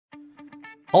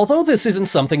Although this isn't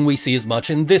something we see as much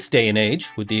in this day and age,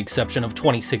 with the exception of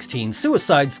 2016's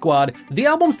Suicide Squad, the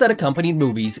albums that accompanied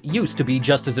movies used to be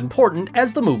just as important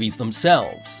as the movies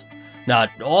themselves. Not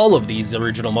all of these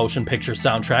original motion picture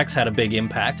soundtracks had a big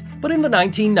impact, but in the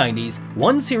 1990s,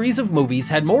 one series of movies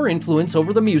had more influence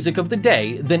over the music of the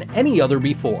day than any other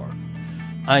before.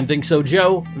 I'm Think So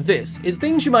Joe, this is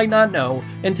Things You Might Not Know,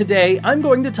 and today I'm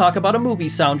going to talk about a movie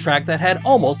soundtrack that had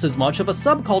almost as much of a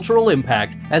subcultural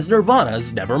impact as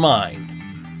Nirvana's Nevermind.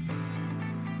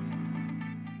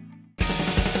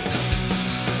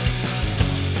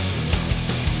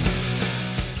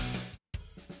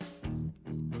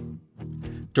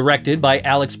 Directed by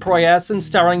Alex Proyas and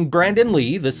starring Brandon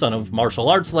Lee, the son of martial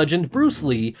arts legend Bruce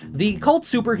Lee, the cult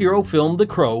superhero film The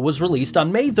Crow was released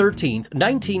on May 13,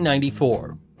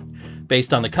 1994.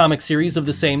 Based on the comic series of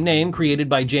the same name created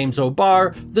by James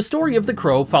O'Barr, the story of The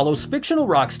Crow follows fictional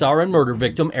rock star and murder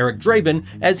victim Eric Draven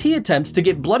as he attempts to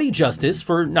get bloody justice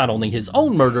for not only his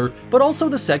own murder, but also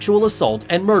the sexual assault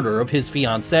and murder of his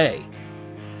fiancée.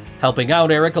 Helping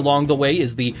out Eric along the way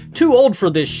is the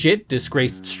too-old-for-this-shit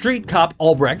disgraced street cop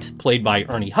Albrecht, played by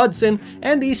Ernie Hudson,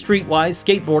 and the streetwise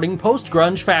skateboarding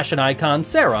post-grunge fashion icon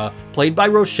Sarah, played by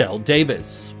Rochelle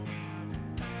Davis.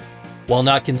 While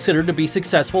not considered to be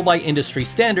successful by industry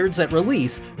standards at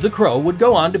release, The Crow would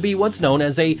go on to be what's known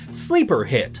as a sleeper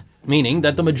hit, meaning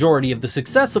that the majority of the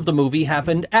success of the movie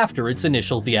happened after its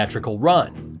initial theatrical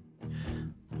run.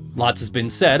 Lots has been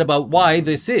said about why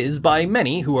this is by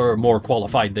many who are more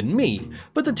qualified than me,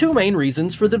 but the two main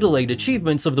reasons for the delayed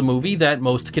achievements of the movie that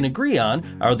most can agree on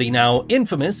are the now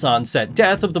infamous on-set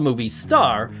death of the movie's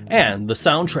star and the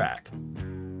soundtrack.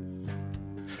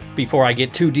 Before I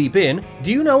get too deep in,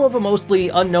 do you know of a mostly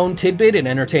unknown tidbit in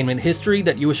entertainment history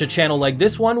that you wish a channel like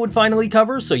this one would finally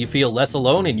cover so you feel less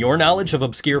alone in your knowledge of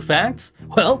obscure facts?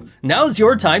 Well, now's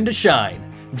your time to shine.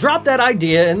 Drop that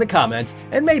idea in the comments,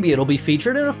 and maybe it'll be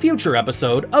featured in a future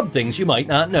episode of Things You Might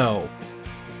Not Know.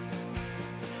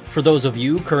 For those of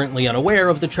you currently unaware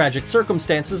of the tragic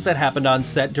circumstances that happened on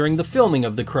set during the filming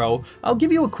of The Crow, I'll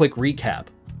give you a quick recap.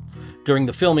 During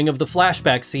the filming of the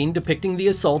flashback scene depicting the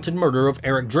assault and murder of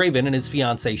Eric Draven and his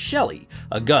fiancée Shelley,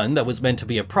 a gun that was meant to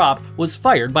be a prop was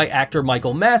fired by actor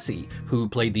Michael Massey, who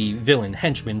played the villain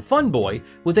henchman Funboy,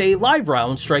 with a live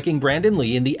round striking Brandon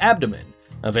Lee in the abdomen,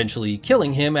 eventually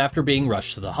killing him after being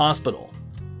rushed to the hospital.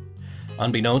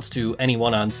 Unbeknownst to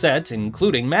anyone on set,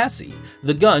 including Massey,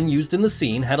 the gun used in the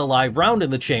scene had a live round in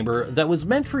the chamber that was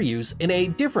meant for use in a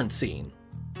different scene.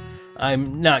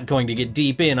 I'm not going to get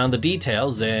deep in on the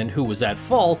details and who was at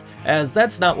fault, as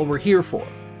that's not what we're here for.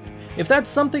 If that's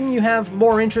something you have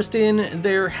more interest in,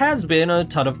 there has been a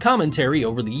ton of commentary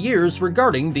over the years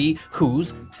regarding the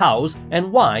who's, how's,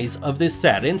 and why's of this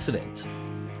sad incident.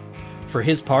 For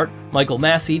his part, Michael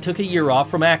Massey took a year off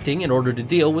from acting in order to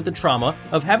deal with the trauma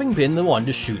of having been the one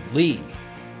to shoot Lee.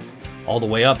 All the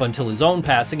way up until his own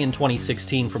passing in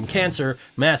 2016 from cancer,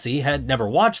 Massey had never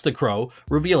watched The Crow,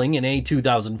 revealing in a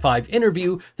 2005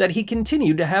 interview that he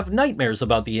continued to have nightmares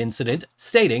about the incident,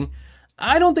 stating,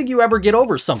 "I don't think you ever get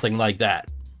over something like that."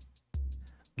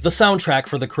 The soundtrack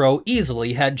for The Crow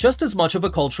easily had just as much of a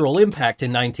cultural impact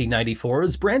in 1994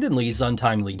 as Brandon Lee's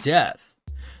untimely death.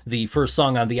 The first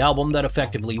song on the album that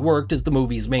effectively worked as the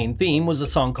movie's main theme was a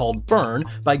song called Burn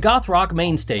by goth rock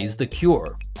mainstays The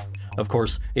Cure. Of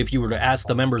course, if you were to ask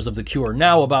the members of The Cure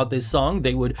now about this song,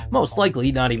 they would most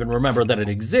likely not even remember that it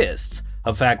exists,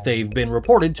 a fact they've been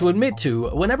reported to admit to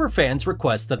whenever fans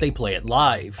request that they play it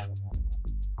live.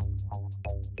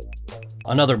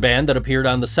 Another band that appeared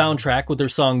on the soundtrack with their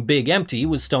song Big Empty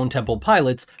was Stone Temple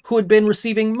Pilots, who had been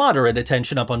receiving moderate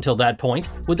attention up until that point,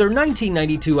 with their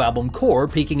 1992 album Core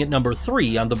peaking at number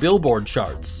 3 on the Billboard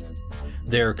charts.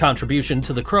 Their contribution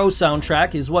to the Crow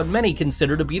soundtrack is what many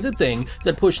consider to be the thing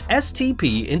that pushed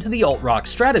STP into the alt-rock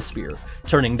stratosphere,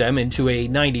 turning them into a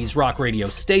 90s rock radio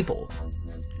staple.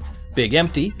 Big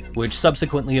Empty, which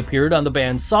subsequently appeared on the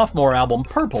band's sophomore album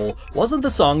Purple, wasn't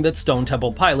the song that Stone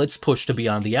Temple Pilots pushed to be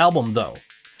on the album, though.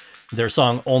 Their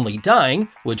song Only Dying,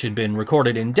 which had been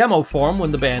recorded in demo form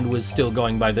when the band was still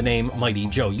going by the name Mighty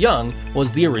Joe Young,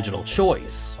 was the original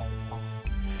choice.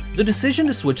 The decision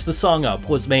to switch the song up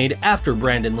was made after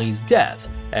Brandon Lee's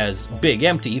death, as Big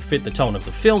Empty fit the tone of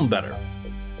the film better.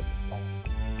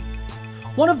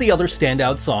 One of the other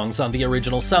standout songs on the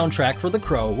original soundtrack for The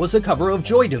Crow was a cover of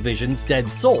Joy Division's Dead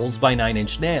Souls by 9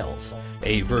 Inch Nails,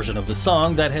 a version of the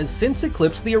song that has since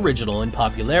eclipsed the original in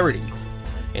popularity.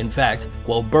 In fact,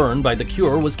 while Burn by The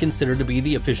Cure was considered to be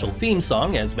the official theme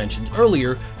song, as mentioned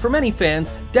earlier, for many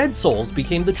fans, Dead Souls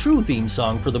became the true theme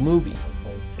song for the movie.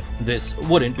 This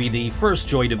wouldn't be the first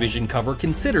Joy Division cover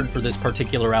considered for this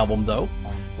particular album, though.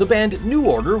 the band New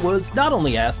Order was not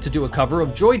only asked to do a cover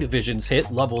of Joy Division's hit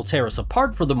Love Will Tear Us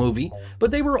Apart for the movie, but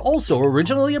they were also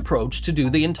originally approached to do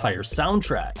the entire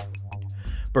soundtrack.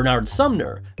 Bernard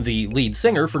Sumner, the lead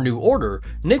singer for New Order,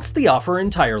 nixed the offer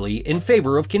entirely in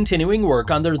favor of continuing work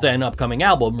on their then upcoming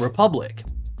album, Republic.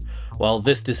 While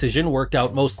this decision worked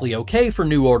out mostly okay for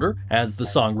New Order, as the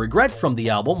song Regret from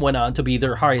the album went on to be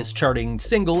their highest charting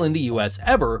single in the US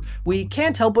ever, we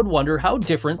can't help but wonder how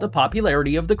different the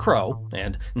popularity of The Crow,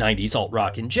 and 90s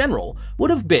alt-rock in general, would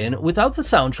have been without the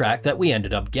soundtrack that we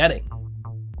ended up getting.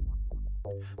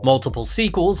 Multiple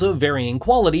sequels of varying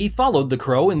quality followed The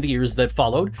Crow in the years that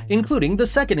followed, including the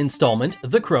second installment,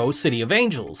 The Crow City of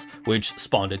Angels, which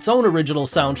spawned its own original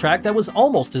soundtrack that was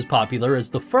almost as popular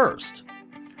as the first.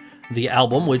 The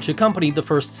album which accompanied the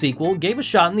first sequel gave a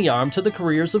shot in the arm to the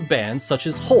careers of bands such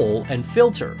as Hole and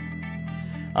Filter.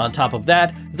 On top of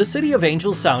that, the City of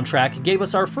Angels soundtrack gave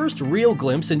us our first real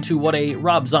glimpse into what a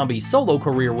Rob Zombie solo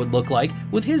career would look like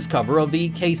with his cover of the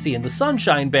Casey and the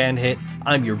Sunshine Band hit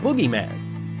I'm Your Boogeyman.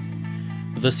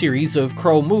 The series of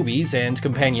Crow movies and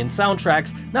companion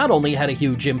soundtracks not only had a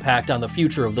huge impact on the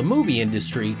future of the movie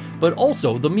industry, but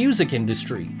also the music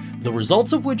industry, the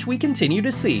results of which we continue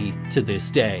to see to this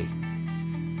day.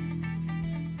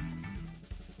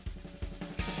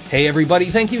 Hey everybody,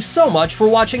 thank you so much for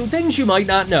watching Things You Might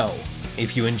Not Know.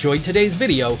 If you enjoyed today's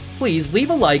video, please leave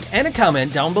a like and a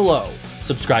comment down below.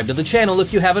 Subscribe to the channel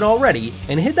if you haven't already,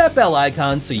 and hit that bell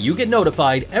icon so you get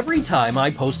notified every time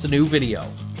I post a new video.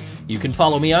 You can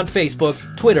follow me on Facebook,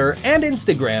 Twitter, and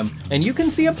Instagram, and you can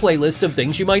see a playlist of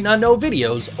Things You Might Not Know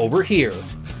videos over here.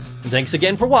 Thanks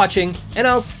again for watching, and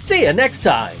I'll see you next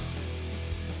time!